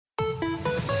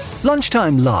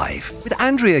Lunchtime Live with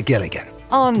Andrea Gilligan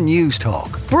on News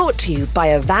Talk. Brought to you by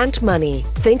Avant Money.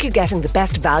 Think you're getting the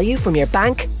best value from your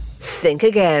bank? Think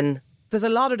again. There's a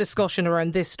lot of discussion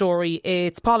around this story.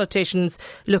 It's politicians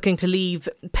looking to leave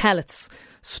pellets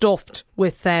stuffed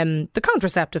with the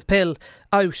contraceptive pill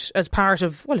out as part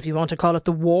of, well, if you want to call it,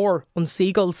 the war on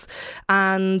seagulls.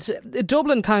 And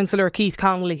Dublin councillor Keith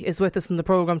Connolly is with us in the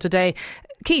programme today.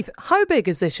 Keith, how big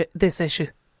is this issue?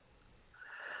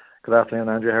 Good afternoon,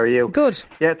 Andrew. How are you? Good.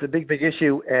 Yeah, it's a big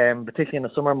issue, particularly in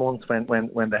the summer months when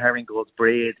the herring gulls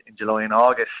breed in July and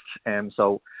August.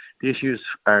 So the issues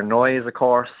are noise, of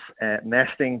course,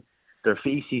 nesting. Their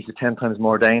faeces are 10 times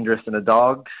more dangerous than the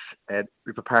dogs.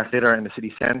 River Park litter in the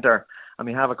city centre. And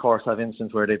we have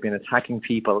instances where they've been attacking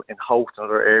people in Howth and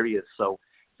other areas. So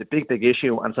it's a big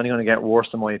issue, and it's only going to get worse,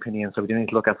 in my opinion. So we do need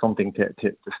to look at something to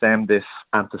stem this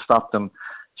and to stop them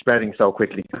spreading so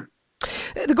quickly.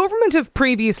 The government have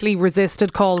previously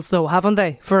resisted calls, though, haven't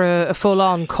they, for a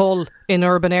full-on cull in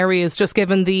urban areas, just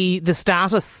given the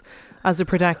status as a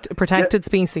protected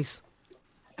species?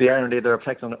 They are indeed. They're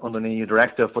protected under the EU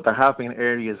directive, but there have been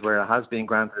areas where it has been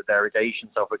granted a derogation.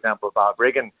 So, for example,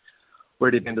 Balbriggan, where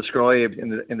they've been described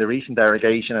in the recent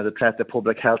derogation as a threat to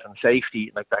public health and safety.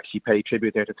 I'd like to actually pay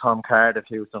tribute there to Tom Cardiff,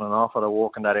 who's done an awful lot of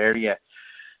work in that area.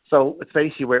 So it's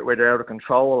basically where they're out of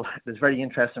control. There's very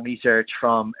interesting research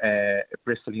from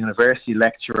Bristol University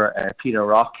lecturer Peter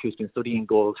Rock, who's been studying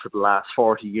gulls for the last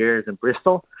 40 years in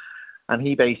Bristol. And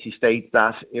he basically states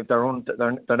that if they're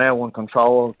now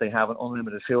uncontrolled, they have an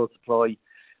unlimited fuel supply,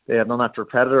 they have no natural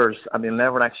predators, and they'll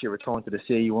never actually return to the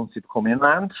sea once they become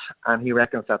inland. And he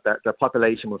reckons that their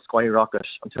population will skyrocket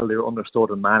until they're understood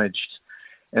and managed.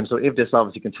 And so if this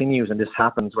obviously continues and this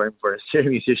happens, we're a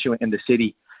serious issue in the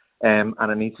city. And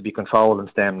it needs to be controlled and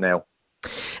stemmed now.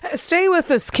 Stay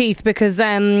with us, Keith, because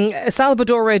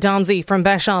Salvadore Donzi from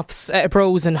Beshoff's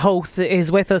Bros in Howth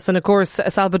is with us. And of course,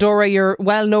 Salvadore, you're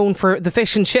well known for the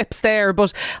fish and chips there,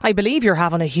 but I believe you're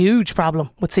having a huge problem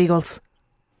with seagulls.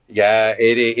 Yeah,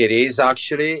 it is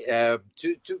actually.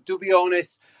 To be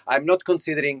honest, I'm not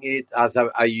considering it as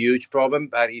a huge problem,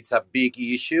 but it's a big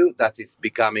issue that is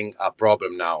becoming a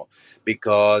problem now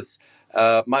because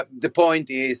the point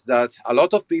is that a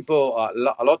lot of people, a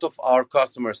lot of our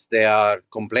customers, they are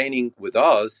complaining with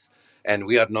us, and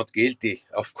we are not guilty.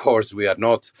 Of course, we are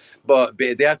not. But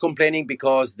they are complaining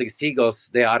because the seagulls,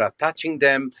 they are attaching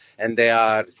them and they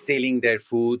are stealing their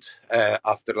food.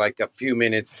 After like a few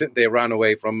minutes, they run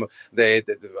away from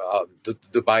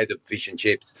to buy the fish and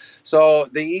chips. So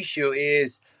the issue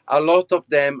is a lot of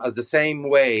them, as the same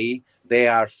way, they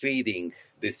are feeding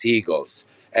the seagulls.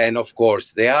 And of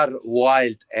course, they are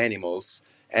wild animals,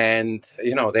 and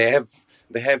they have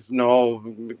no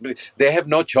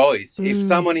choice. If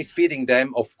someone is feeding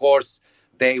them, of course,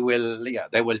 they will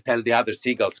tell the other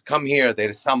seagulls, "Come here. There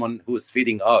is someone who is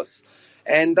feeding us,"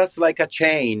 and that's like a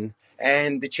chain.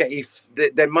 And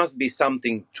there must be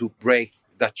something to break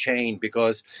that chain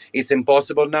because it's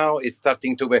impossible now. It's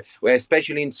starting to be,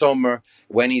 especially in summer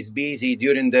when it's busy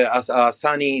during a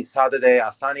sunny Saturday,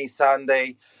 a sunny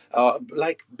Sunday.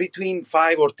 Like between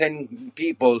 5 or 10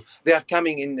 people, they are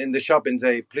coming in the shop and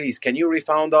say, "Please, can you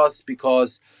refund us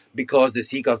because the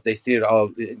seagulls, they steal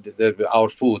our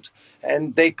food,"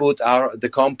 and they put the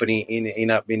company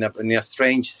in a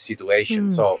strange situation.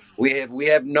 So I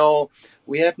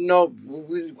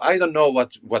don't know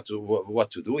what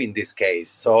to do in this case.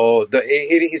 So the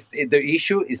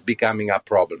issue is becoming a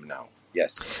problem now.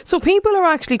 Yes. So people are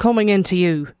actually coming into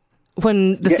you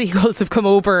when the seagulls have come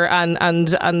over and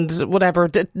whatever,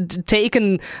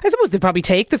 taken, I suppose they probably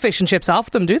take the fish and chips off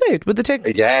them, do they? Would they take?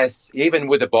 Yes, even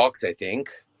with the box, I think.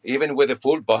 Even with the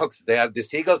full box, the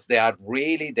seagulls, they are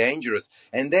really dangerous.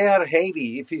 And they are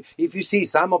heavy. If you see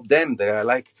some of them, they are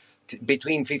like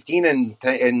between 15 and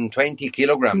 20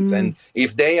 kilograms. And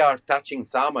if they are touching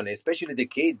someone, especially the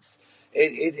kids,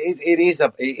 it's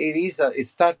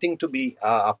starting to be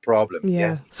a problem. Yeah.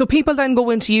 Yes. So people then go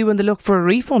into you and they look for a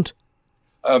refund?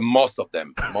 Most of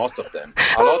them. What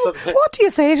do you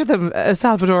say to them,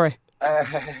 Salvadore?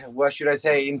 What should I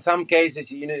say? In some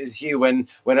cases, when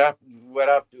our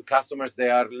customers,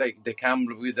 they come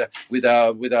with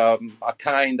a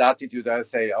kind attitude. I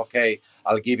say, "Okay,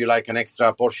 I'll give you like an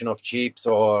extra portion of chips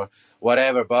or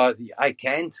whatever," but I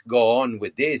can't go on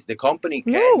with this. The company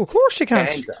can't. No, of course you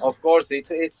can't. Of course,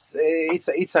 it's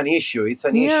an issue. It's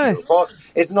an issue.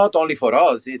 It's not only for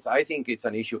us. I think it's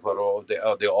an issue for all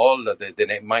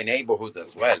my neighborhood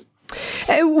as well.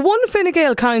 One Fine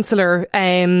Gael councillor,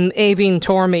 Aoibhinn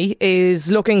Tormey,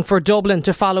 is looking for Dublin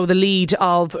to follow the lead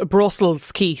of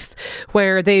Brussels, Keith,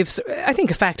 where they've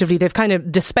kind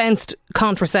of dispensed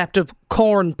contraceptive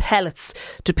corn pellets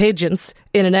to pigeons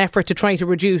in an effort to try to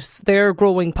reduce their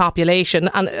growing population.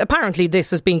 And apparently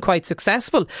this has been quite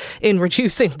successful in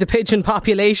reducing the pigeon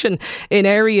population in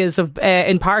areas of,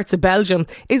 in parts of Belgium.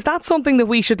 Is that something that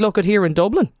we should look at here in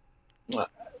Dublin?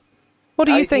 What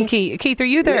do you think, Keith? Keith, are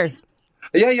you there?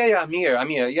 Yeah, I'm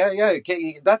here. Yeah.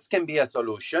 Okay, that can be a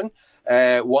solution.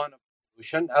 One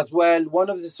solution as well. One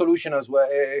of the solutions as well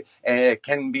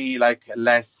can be like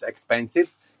less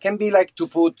expensive. Can be like to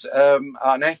put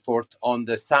an effort on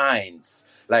the signs,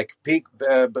 like throw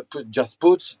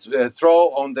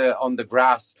on the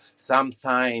grass some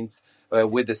signs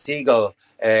with the seagull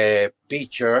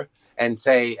picture and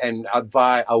say and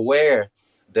aware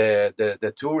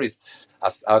the tourists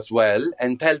as well,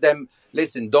 and tell them,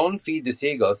 listen, don't feed the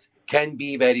seagulls, can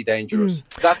be very dangerous.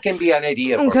 That can be an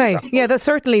idea. Okay, yeah, that's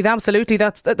certainly, absolutely,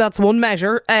 that's one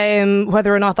measure.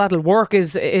 Whether or not that'll work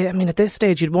is, I mean, at this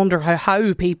stage you'd wonder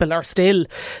how people are still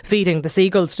feeding the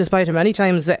seagulls, despite how many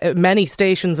times many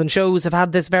stations and shows have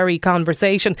had this very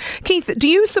conversation. Keith, do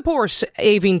you support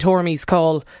Aoibhinn Tormey's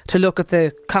call to look at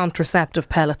the contraceptive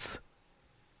pellets?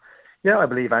 Yeah, I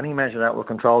believe any measure that will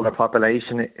control their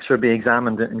population should be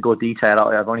examined in good detail.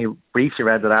 I've only briefly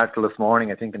read that article this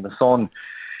morning, I think, in The Sun.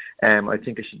 I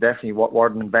think it should definitely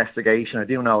warrant an investigation. I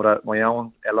do know that my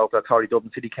own local authority,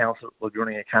 Dublin City Council, will be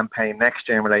running a campaign next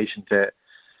year in relation to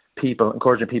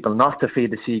encouraging people not to feed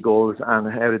the seagulls,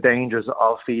 and how the dangers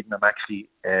of feeding them actually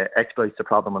exploits the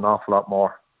problem an awful lot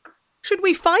more. Should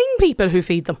we fine people who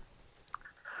feed them?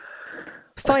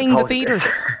 Fine the feeders?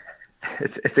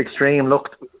 It's extreme.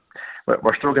 Look,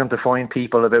 we're struggling to find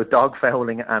people about dog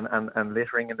fouling and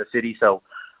littering in the city, so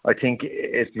I think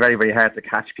it's very, very hard to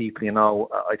catch people, you know.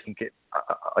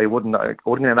 I wouldn't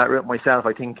go that route myself.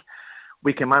 I think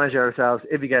we can manage ourselves.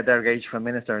 If we get derogation from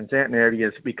Minister in certain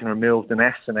areas, we can remove the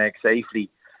nests and eggs safely.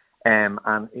 And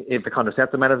if the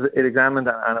contraceptive method is examined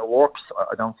and it works,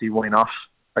 I don't see why not.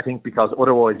 I think because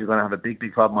otherwise we're going to have a big,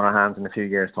 big problem on our hands in a few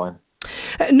years' time.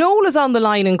 Noel is on the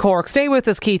line in Cork. Stay with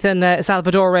us, Keith, in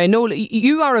Salvador. Noel,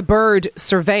 you are a bird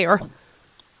surveyor.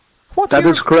 That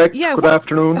is correct. Yeah, Good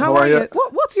afternoon. How are you?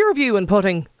 What's your view on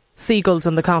putting seagulls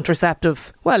in the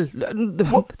contraceptive? Well,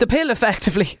 the pill,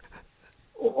 effectively.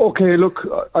 Okay, look,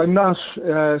 I'm not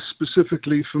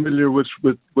specifically familiar with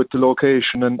the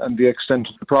location and the extent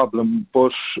of the problem,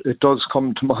 but it does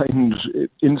come to mind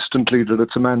instantly that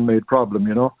it's a man-made problem,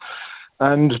 you know.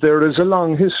 And there is a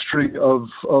long history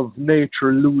of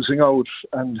nature losing out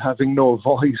and having no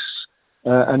voice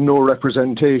and no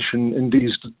representation in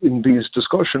these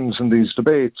discussions and these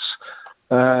debates,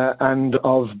 and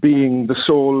of being the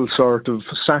sole sort of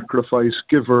sacrifice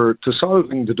giver to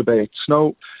solving the debates.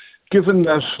 Now, given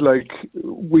that, like,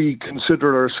 we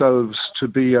consider ourselves to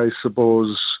be, I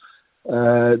suppose,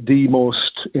 the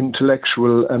most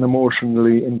intellectual and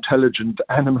emotionally intelligent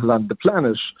animal on the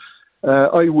planet,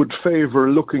 I would favour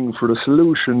looking for a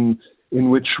solution in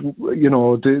which, you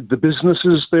know, the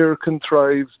businesses there can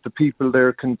thrive, the people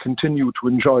there can continue to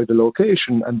enjoy the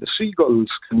location, and the seagulls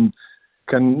can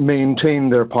maintain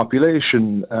their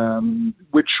population,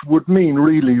 which would mean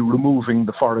really removing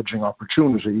the foraging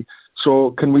opportunity.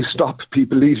 So can we stop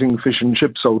people eating fish and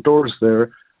chips outdoors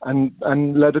there and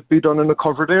let it be done in a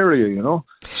covered area, you know?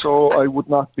 So I would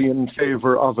not be in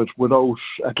favour of it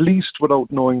at least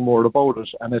without knowing more about it,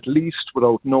 and at least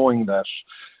without knowing that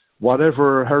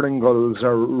whatever herring gulls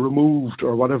are removed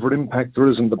or whatever impact there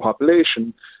is in the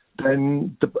population,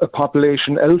 then a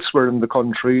population elsewhere in the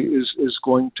country is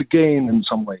going to gain in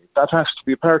some way. That has to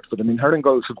be a part of it. I mean, herring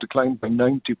gulls have declined by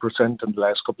 90% in the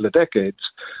last couple of decades.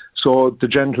 So the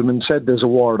gentleman said there's a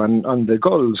war on the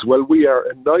gulls. Well, we are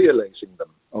annihilating them,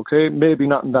 okay? Maybe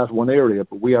not in that one area,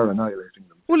 but we are annihilating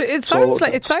them. Well, it sounds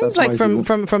like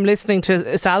from listening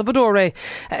to Salvador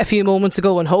a few moments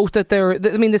ago and Hope that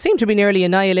they seem to be nearly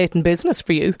annihilating business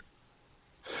for you.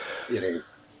 It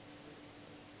is.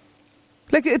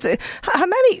 Like, how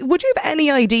many? Would you have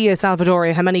any idea,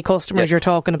 Salvador, how many customers you're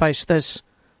talking about? That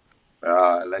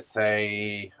let's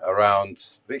say around,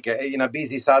 in a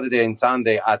busy Saturday and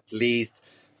Sunday, at least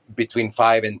between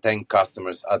 5 and 10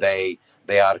 customers a day.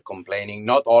 They are complaining.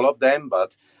 Not all of them,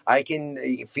 but I can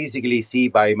physically see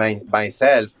by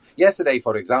myself. Yesterday,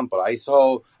 for example, I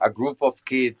saw a group of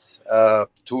kids,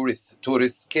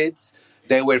 tourist kids.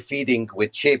 They were feeding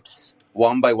with chips.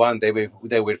 One by one, they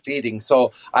were feeding.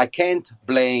 So I can't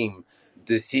blame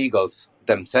the seagulls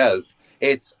themselves.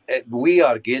 we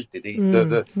are guilty.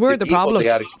 We're the people, problem.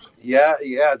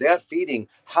 they are feeding.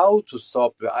 How to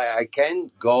stop? I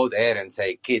can't go there and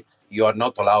say, kids, you are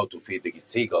not allowed to feed the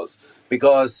seagulls,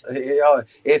 because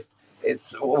if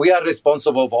we are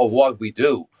responsible for what we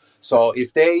do. So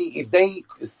if they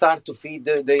start to feed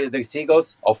the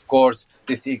seagulls, of course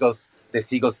the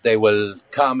seagulls they will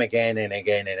come again and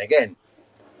again and again.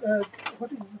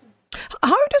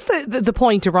 How does the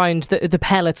point around the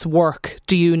pellets work?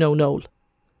 Do you know, Noel?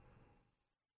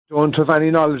 Don't have any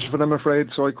knowledge of it, I'm afraid,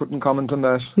 so I couldn't comment on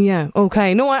that. Yeah,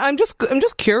 okay. No, I'm just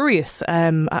curious.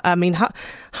 I mean,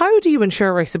 how do you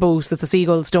ensure, I suppose, that the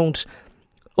seagulls don't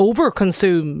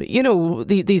overconsume,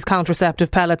 these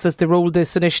contraceptive pellets as they roll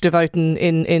this initiative out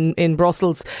in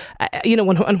Brussels?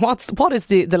 And what is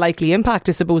the likely impact,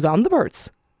 I suppose, on the birds?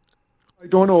 I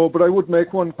don't know, but I would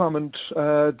make one comment.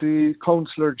 The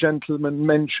councillor gentleman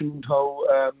mentioned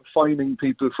how fining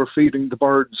people for feeding the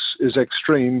birds is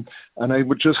extreme, and I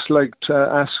would just like to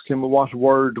ask him what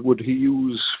word would he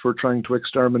use for trying to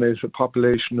exterminate a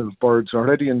population of birds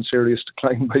already in serious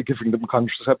decline by giving them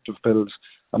contraceptive pills.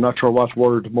 I'm not sure what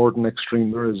word more than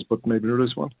extreme there is, but maybe there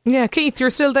is one. Yeah, Keith, you're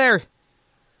still there.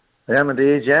 I am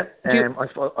indeed, yeah.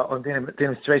 I'm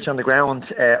dealing straight on the ground.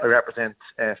 I represent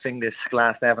Finglas,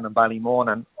 Glasnevin and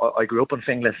Ballymun, and I grew up in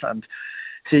Finglas, and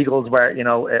seagulls were,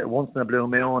 once in a blue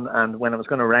moon, and when it was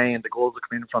going to rain, the gulls would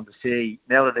come in from the sea.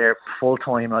 Now that they're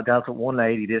full-time, I dealt with one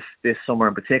lady this summer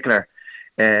in particular,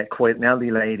 quite an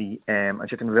elderly lady, and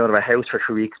she couldn't be out of her house for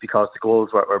 3 weeks because the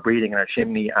gulls were breeding in her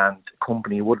chimney, and the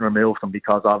company wouldn't remove them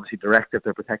because obviously directive,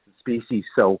 they're protected species.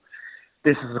 So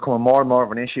this has become more and more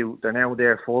of an issue. They're now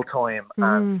there full-time,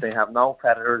 and they have no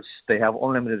predators, they have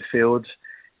unlimited food.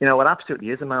 It absolutely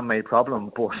is a man-made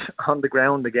problem, but on the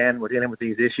ground, again, we're dealing with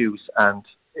these issues, and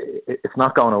it's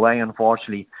not going away,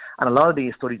 unfortunately. And a lot of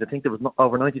these studies, I think there was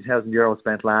over €90,000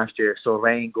 spent last year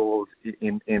surveying gulls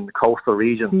in coastal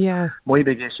regions. Yeah. My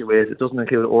big issue is it doesn't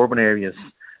include urban areas.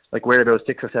 Like, we're about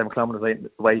 6 or 7 kilometres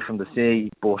away from the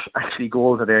sea, but actually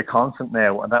gulls are there constant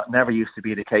now, and that never used to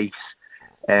be the case.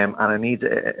 And I need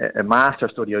a master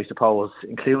study, I suppose,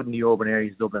 including the urban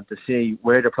areas of Dublin, to see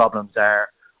where the problems are.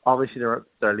 Obviously,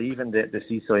 they're leaving the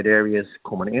seaside areas,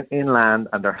 coming inland,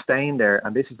 and they're staying there.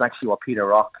 And this is actually what Peter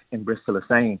Rock in Bristol is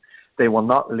saying. They will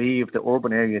not leave the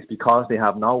urban areas because they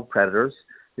have no predators.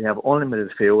 They have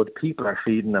unlimited food. People are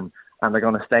feeding them, and they're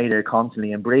going to stay there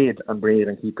constantly and breed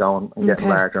and keep going and getting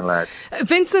larger and larger.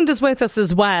 Vincent is with us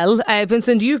as well.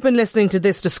 Vincent, you've been listening to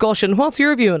this discussion. What's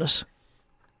your view on it?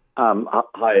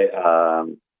 Hi.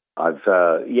 I've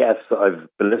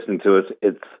been listening to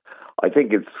it. I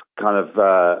think it's kind of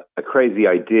a crazy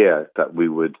idea that we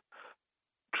would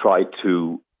try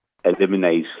to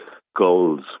eliminate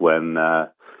gulls when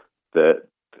the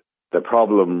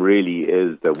problem really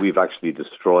is that we've actually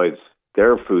destroyed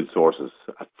their food sources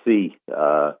at sea.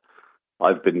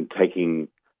 I've been taking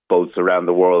boats around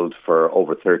the world for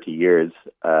over 30 years.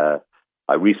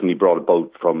 I recently brought a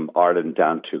boat from Ireland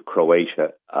down to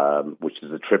Croatia, which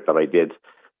is a trip that I did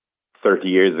 30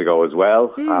 years ago as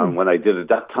well. When I did it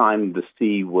that time, the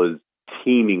sea was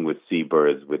teeming with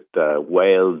seabirds, with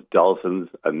whales, dolphins,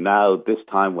 and now this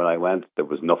time when I went, there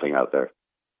was nothing out there.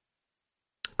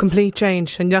 Complete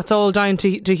change, and that's all down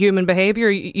to human behaviour,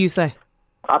 you say?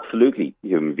 Absolutely,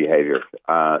 human behaviour.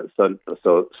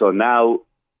 So now,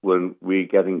 when we're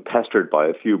getting pestered by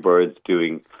a few birds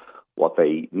doing what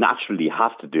they naturally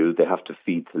have to do, they have to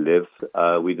feed to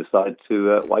live, we decide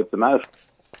to wipe them out.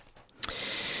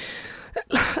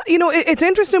 It's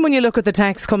interesting when you look at the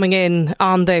text coming in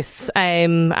on this,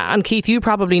 and Keith, you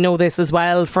probably know this as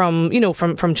well from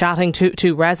chatting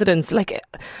to residents. Like,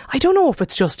 I don't know if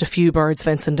it's just a few birds,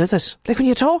 Vincent, is it? Like, when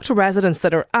you talk to residents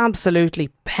that are absolutely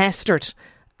pestered,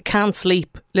 can't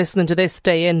sleep, listening to this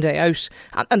day in, day out,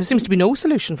 and there seems to be no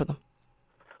solution for them.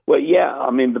 Well, yeah,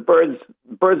 I mean, the birds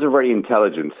are very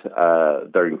intelligent.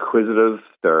 They're inquisitive.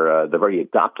 They're very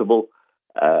adaptable.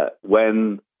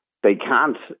 When they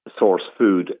can't source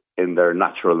food in their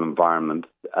natural environment,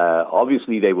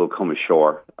 obviously they will come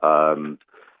ashore. And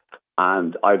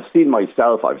I've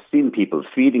seen people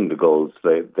feeding the gulls.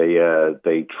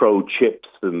 They throw chips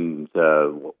and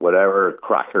whatever,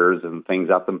 crackers and things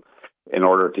at them in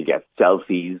order to get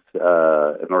selfies,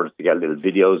 in order to get little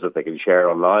videos that they can share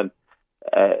online.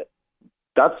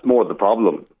 That's more the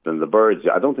problem than the birds.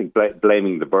 I don't think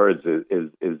blaming the birds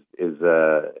is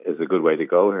a good way to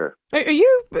go here. Are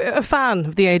you a fan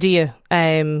of the idea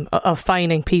of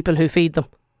fining people who feed them?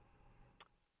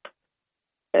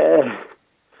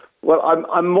 Well,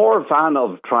 I'm more a fan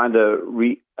of trying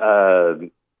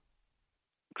to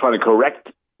correct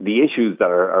the issues that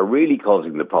are really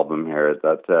causing the problem here.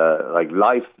 That like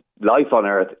life on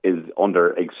Earth is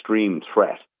under extreme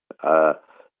threat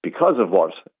because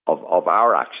of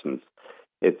our actions.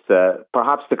 It's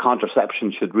perhaps the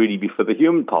contraception should really be for the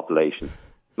human population,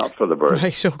 not for the birds.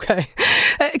 Right, okay.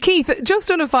 Keith, just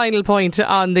on a final point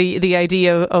on the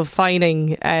idea of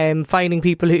fining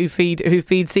people who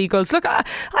feed seagulls. Look,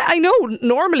 I know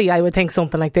normally I would think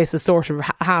something like this is sort of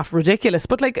half ridiculous,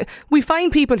 but like we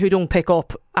fine people who don't pick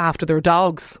up after their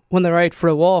dogs when they're out for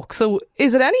a walk. So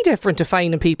is it any different to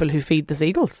fining people who feed the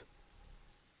seagulls?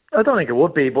 I don't think it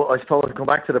would be, but I suppose to come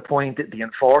back to the point, the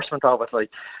enforcement of it, like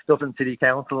Dublin City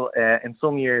Council, in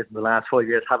some years, in the last 5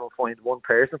 years, haven't fined one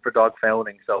person for dog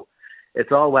fouling. So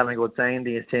it's all well and good saying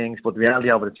these things, but the reality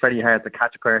of it, it's very hard to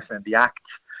catch a person in the act.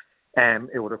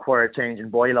 It would require a change in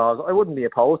bylaws. I wouldn't be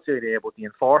opposed to it, but the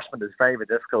enforcement is very, very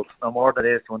difficult. No more than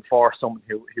it is to enforce someone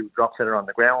who drops litter on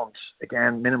the ground.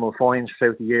 Again, minimal fines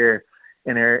throughout the year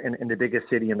in the biggest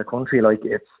city in the country. Like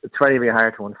it's very, very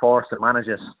hard to enforce and manage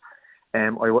it.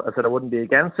 I said I wouldn't be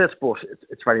against it, but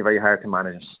it's very, very hard to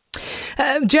manage.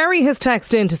 Jerry has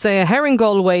texted in to say a herring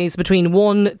gull weighs between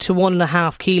 1 to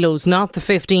 1.5 kilos, not the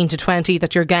 15 to 20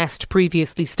 that your guest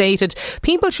previously stated.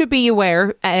 People should be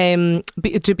aware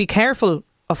to be careful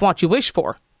of what you wish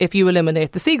for if you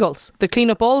eliminate the seagulls. They clean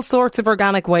up all sorts of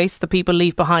organic waste that people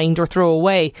leave behind or throw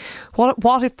away.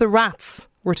 What if the rats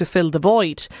were to fill the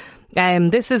void?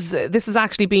 This has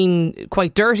actually been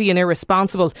quite dirty and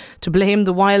irresponsible to blame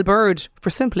the wild bird for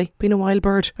simply being a wild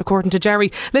bird, according to Jerry.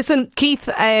 Listen, Keith,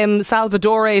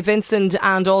 Salvatore, Vincent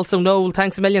and also Noel,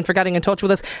 thanks a million for getting in touch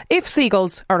with us. If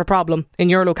seagulls are a problem in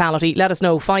your locality, let us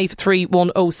know,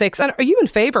 53106. And are you in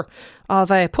favour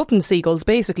of putting seagulls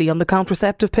basically on the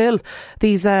contraceptive pill?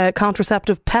 These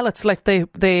contraceptive pellets, like the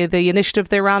initiative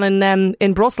they ran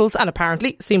in Brussels, and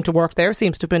apparently seemed to work there,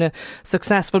 seems to have been a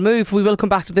successful move. We will come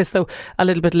back to this though a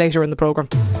little bit later in the programme.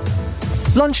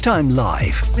 Lunchtime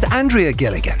Live with Andrea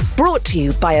Gilligan. Brought to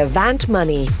you by Avant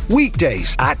Money.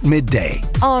 Weekdays at midday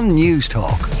on News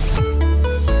Talk.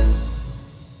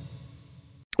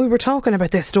 We were talking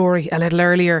about this story a little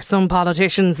earlier. Some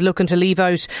politicians looking to leave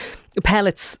out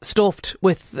pellets stuffed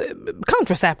with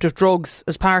contraceptive drugs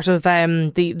as part of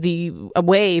a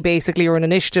way, basically, or an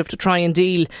initiative to try and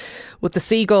deal with the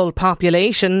seagull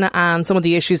population and some of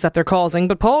the issues that they're causing.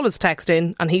 But Paul has texted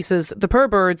in and he says the poor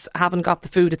birds haven't got the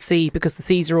food at sea because the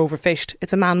seas are overfished.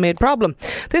 It's a man-made problem.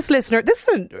 This listener,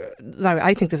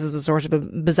 I think this is a sort of a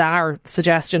bizarre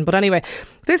suggestion, but anyway,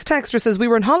 this texter says we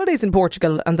were on holidays in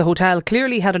Portugal and the hotel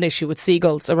clearly had an issue with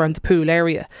seagulls around the pool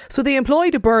area. So they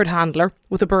employed a bird handler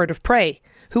with a bird of prey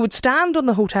who would stand on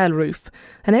the hotel roof,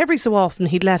 and every so often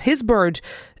he'd let his bird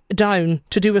down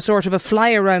to do a sort of a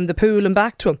fly around the pool and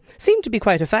back to him. Seemed to be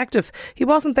quite effective. He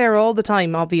wasn't there all the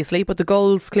time, obviously, but the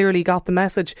gulls clearly got the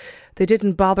message. They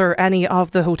didn't bother any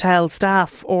of the hotel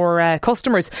staff or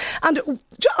customers. And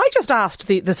I just asked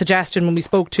the suggestion when we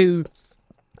spoke to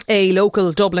a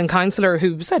local Dublin councillor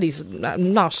who said he's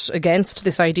not against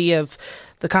this idea of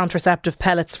the contraceptive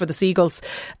pellets for the seagulls,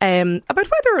 about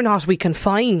whether or not we can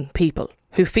fine people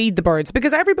who feed the birds,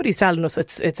 because everybody's telling us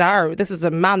this is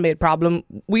a man-made problem.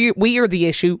 We are the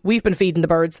issue. We've been feeding the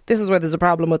birds. This is where there's a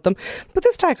problem with them. But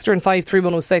this texter in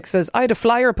 53106 says, I had a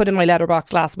flyer put in my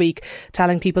letterbox last week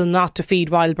telling people not to feed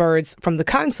wild birds from the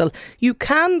council. You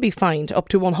can be fined up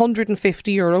to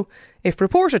 €150 if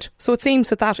reported. So it seems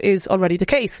that is already the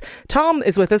case. Tom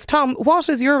is with us. Tom, what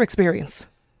is your experience?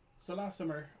 So last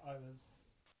summer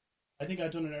I think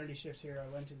I'd done an early shift here.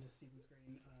 I went into Stephen's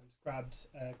Green and grabbed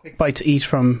a quick bite to eat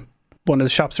from one of the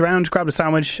shops around, grabbed a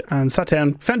sandwich and sat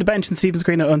down. Found a bench in Stephen's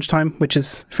Green at lunchtime, which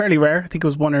is fairly rare. I think it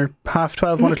was 1 or half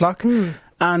 12, 1 o'clock.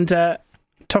 And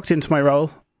tucked into my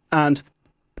roll and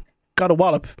got a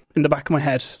wallop in the back of my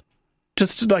head.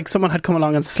 Just like someone had come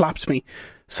along and slapped me.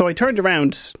 So I turned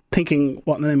around thinking,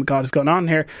 what in the name of God is going on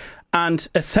here? And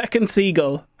a second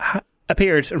seagull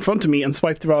appeared in front of me and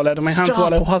swiped the roll out of my hands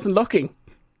while I wasn't looking.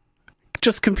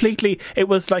 Just completely, it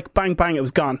was like bang bang, it was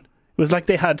gone. It was like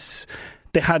they had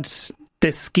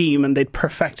this scheme and they'd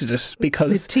perfected it,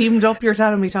 because they teamed up, you're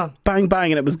telling me, Tom. Bang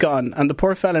bang and it was gone. And the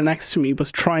poor fella next to me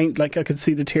was trying, like I could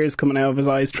see the tears coming out of his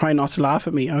eyes, trying not to laugh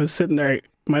at me. I was sitting there,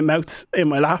 my mouth in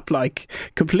my lap, like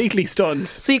completely stunned.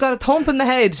 So you got a thump in the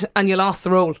head and you lost the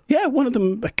roll? Yeah, one of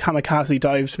them, a kamikaze,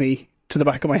 dived me to the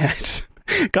back of my head,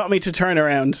 got me to turn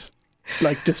around,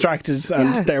 like distracted,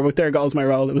 and there goes my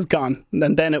roll. It was gone.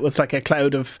 And then it was like a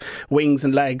cloud of wings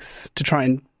and legs to try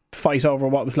and fight over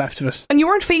what was left of it. And you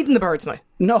weren't feeding the birds now?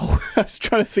 No, I was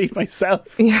trying to feed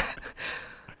myself. Yeah.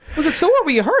 Was it sore?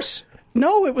 Were you hurt?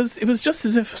 No, it was just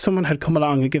as if someone had come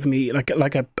along and given me like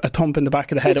a thump in the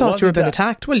back of the head. You thought you were being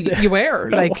attacked. Well, you were.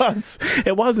 Like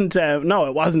it wasn't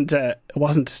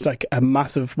like a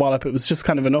massive wallop. It was just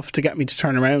kind of enough to get me to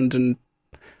turn around, and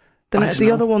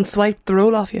the other one swiped the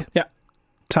roll off you. Yeah,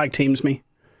 tag teams me.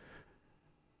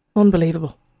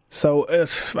 Unbelievable. So,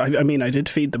 I did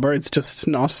feed the birds, just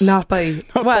not by...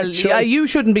 Not well, by choice. You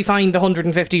shouldn't be fined the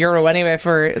 €150 anyway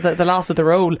for the loss of the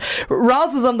roll.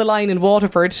 Roz is on the line in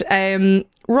Waterford.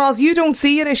 Roz, you don't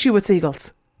see an issue with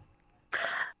seagulls?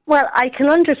 Well, I can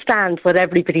understand what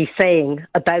everybody's saying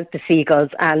about the seagulls,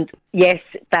 and yes,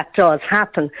 that does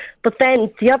happen. But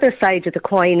then the other side of the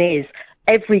coin is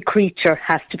every creature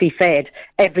has to be fed.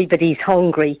 Everybody's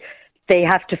hungry. They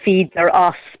have to feed their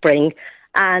offspring.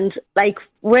 And like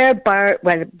we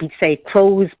say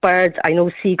crows, birds, I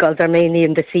know seagulls are mainly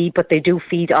in the sea, but they do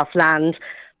feed off land.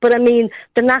 But I mean,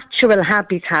 the natural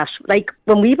habitat, like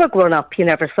when we were growing up, you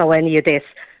never saw any of this.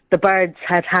 The birds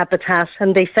had habitat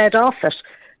and they fed off it.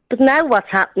 But now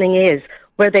what's happening is,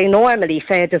 where they normally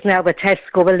fed is now a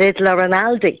Tesco, a Lidl or an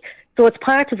Aldi. So it's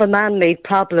part of a man-made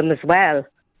problem as well.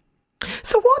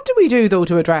 So what do we do, though,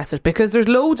 to address it? Because there's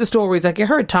loads of stories, like you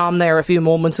heard Tom there a few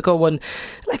moments ago, and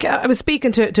like I was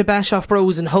speaking to Bashoff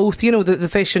Bros in Howth, you know, the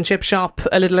fish and chip shop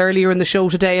a little earlier in the show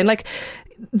today, and like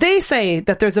they say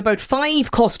that there's about 5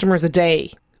 customers a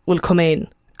day will come in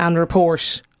and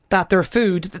report that their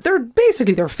food,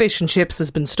 their fish and chips has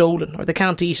been stolen, or they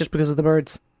can't eat it because of the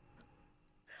birds.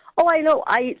 Oh, I know.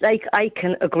 I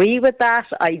can agree with that.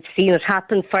 I've seen it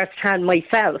happen firsthand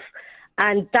myself.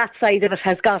 And that side of it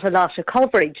has got a lot of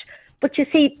coverage. But you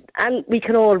see, and we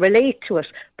can all relate to it,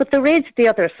 but there is the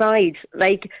other side.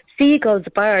 Like seagulls,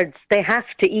 birds, they have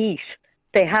to eat,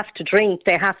 they have to drink,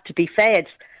 they have to be fed.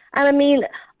 And I mean,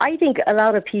 I think a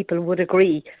lot of people would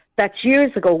agree that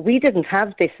years ago we didn't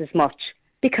have this as much,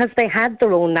 because they had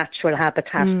their own natural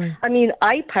habitat. I mean,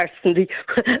 I personally,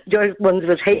 your ones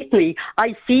would hate me,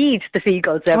 I feed the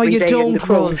seagulls every day. Oh, you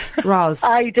don't, Roz.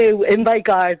 I do, in my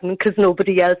garden, because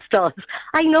nobody else does.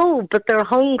 I know, but they're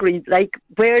hungry. Like,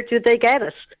 where do they get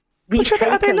it?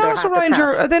 Are they not around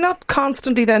are they not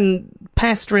constantly then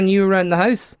pestering you around the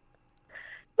house?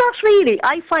 Not really.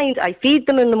 I find I feed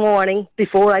them in the morning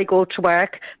before I go to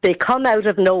work. They come out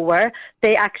of nowhere.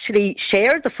 They actually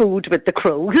share the food with the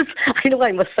crows. I know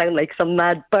I must sound like some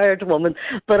mad bird woman,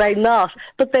 but I'm not.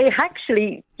 But they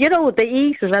actually, you know, they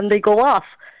eat it and they go off.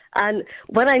 And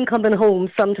when I'm coming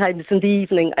home, sometimes in the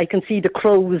evening, I can see the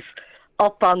crows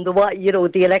up on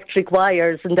the electric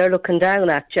wires, and they're looking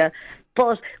down at you.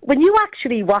 But when you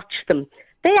actually watch them,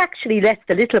 they actually let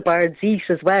the little birds eat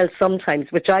as well sometimes,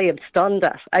 which I am stunned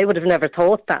at. I would have never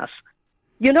thought that.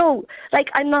 You know, like,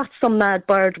 I'm not some mad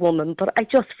bird woman, but I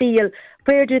just feel,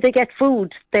 where do they get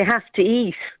food? They have to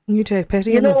eat. You take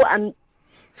pity. You know, and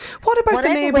what about the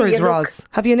neighbours, Roz?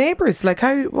 Have you neighbours? Like,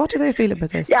 what do they feel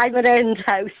about this? Yeah, I'm an end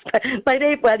house. My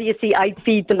neighbour, well, you see, I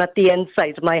feed them at the end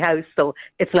side of my house, so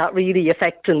it's not really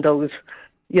affecting those.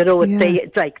 You know,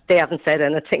 they haven't said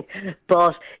anything.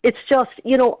 But it's just,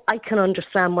 you know, I can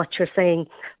understand what you're saying.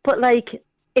 But, like,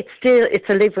 it's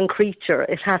a living creature.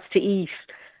 It has to eat.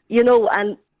 You know,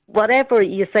 and whatever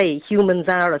you say, humans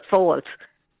are at fault.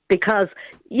 Because,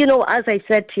 you know, as I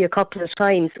said to you a couple of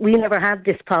times, we never had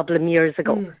this problem years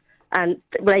ago. And,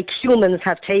 like, humans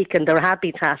have taken their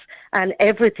habitat, and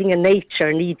everything in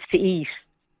nature needs to eat.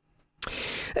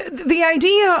 The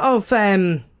idea of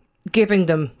giving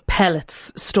them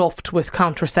pellets stuffed with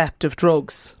contraceptive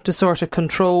drugs to sort of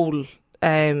control,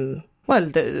 the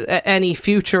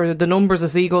numbers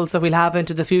of seagulls that we'll have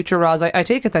into the future, Roz, I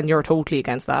take it then you're totally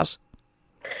against that.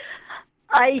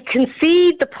 I can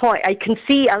see the point. I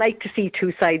like to see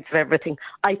two sides of everything.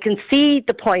 I can see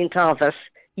the point of it,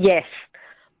 yes,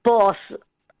 but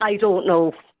I don't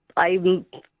know. I'm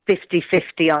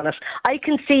 50-50 on it. I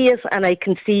can see it, and I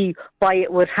can see why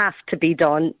it would have to be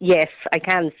done. Yes, I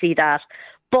can see that.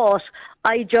 But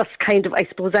I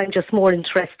suppose I'm just more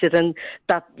interested in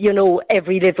that, you know,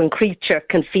 every living creature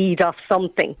can feed off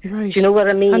something. Right. Do you know what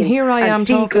I mean? And here I am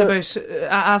talking about,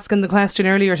 asking the question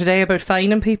earlier today about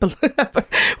fining people.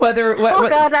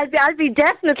 God, I'd be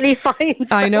definitely fined.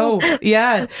 I know,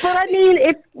 yeah. But I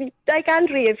mean,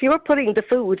 Andrea, if you're putting the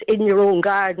food in your own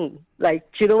garden, like,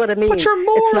 do you know what I mean? But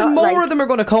more and more of them are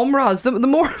going to come, Roz. The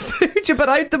more food you put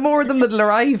out, the more of them that'll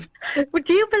arrive. Would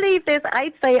you believe this?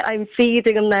 I'd say I'm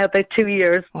feeding them now about 2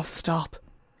 years. Oh, stop.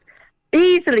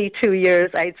 Easily 2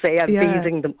 years, I'd say I'm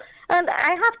feeding them. And I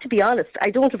have to be honest, I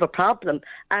don't have a problem.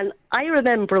 And I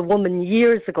remember a woman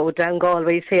years ago down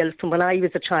Galway's Hill from when I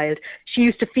was a child. She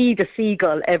used to feed a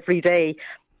seagull every day.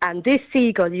 And this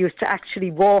seagull used to actually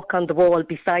walk on the wall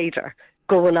beside her,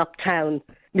 going uptown.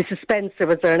 Mrs. Spencer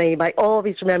was her name. I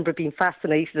always remember being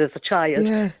fascinated as a child.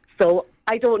 Yeah. So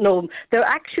I don't know. They're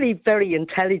actually very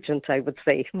intelligent, I would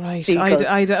say. Right.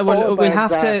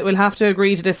 We'll have to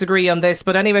agree to disagree on this.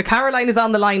 But anyway, Caroline is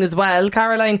on the line as well.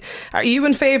 Caroline, are you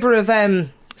in favour of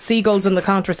seagulls and the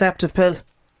contraceptive pill?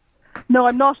 No,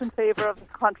 I'm not in favour of the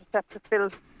contraceptive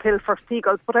pill for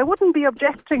seagulls, but I wouldn't be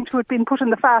objecting to it being put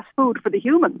in the fast food for the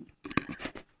humans.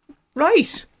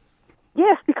 Right.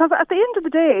 Yes, because at the end of the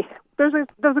day, there's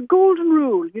a golden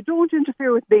rule. You don't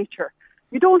interfere with nature.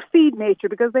 You don't feed nature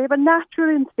because they have a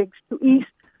natural instinct to eat,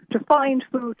 to find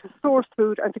food, to source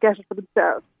food, and to get it for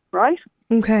themselves, right?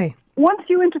 Okay. Once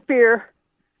you interfere,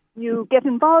 you get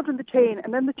involved in the chain,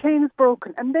 and then the chain is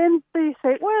broken. And then they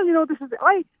say, well, you know, this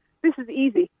is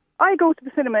easy. I go to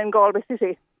the cinema in Galway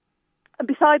City, and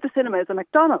beside the cinema is a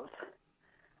McDonald's.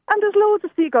 And there's loads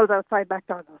of seagulls outside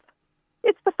McDonald's.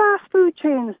 It's the fast food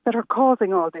chains that are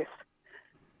causing all this.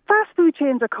 Fast food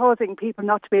chains are causing people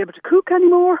not to be able to cook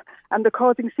anymore, and they're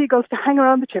causing seagulls to hang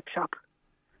around the chip shop.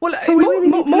 Well, so we really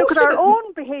need to look at our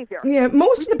own behaviour. Yeah,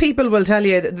 most of the people will tell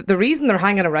you the reason they're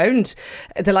hanging around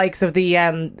the likes of the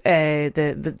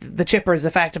chippers,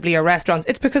 effectively, or restaurants,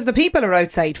 it's because the people are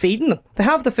outside feeding them. They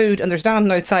have the food and they're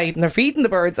standing outside and they're feeding the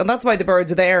birds, and that's why the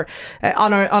birds are there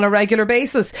on a regular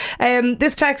basis.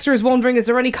 This texter is wondering, is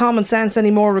there any common sense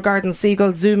anymore regarding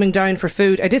seagulls zooming down for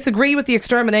food? I disagree with the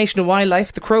extermination of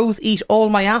wildlife. The crows eat all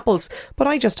my apples, but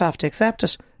I just have to accept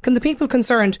it. Can the people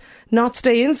concerned not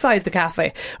stay inside the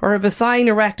cafe, or have a sign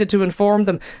erected to inform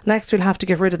them? Next, we'll have to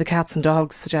get rid of the cats and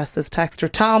dogs, suggests this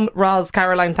texter. Tom, Roz,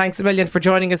 Caroline, thanks a million for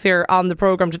joining us here on the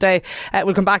programme today.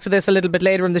 We'll come back to this a little bit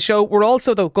later in the show. We're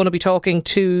also, though, going to be talking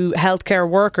to healthcare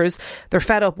workers. They're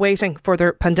fed up waiting for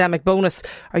their pandemic bonus.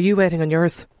 Are you waiting on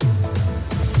yours?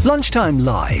 Lunchtime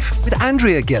Live with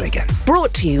Andrea Gilligan.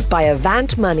 Brought to you by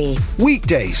Avant Money.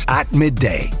 Weekdays at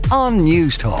midday on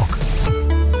News Talk.